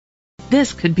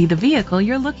This could be the vehicle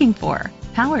you're looking for.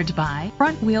 Powered by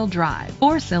front-wheel drive,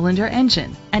 4-cylinder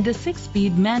engine, and a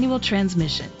 6-speed manual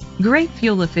transmission. Great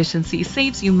fuel efficiency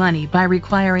saves you money by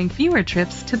requiring fewer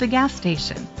trips to the gas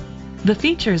station. The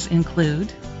features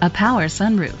include a power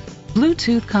sunroof,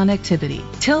 Bluetooth connectivity,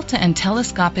 tilt and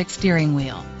telescopic steering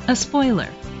wheel, a spoiler,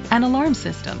 an alarm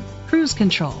system, cruise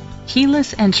control,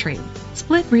 keyless entry,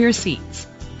 split rear seats,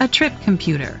 a trip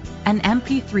computer, an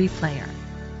MP3 player.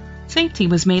 Safety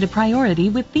was made a priority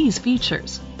with these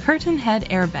features: curtain head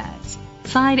airbags,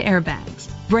 side airbags,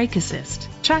 brake assist,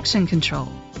 traction control,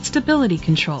 stability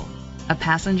control, a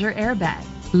passenger airbag,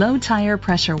 low tire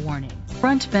pressure warning,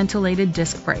 front ventilated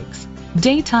disc brakes,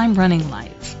 daytime running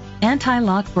lights,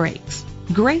 anti-lock brakes.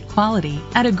 Great quality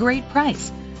at a great price.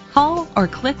 Call or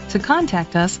click to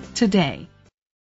contact us today.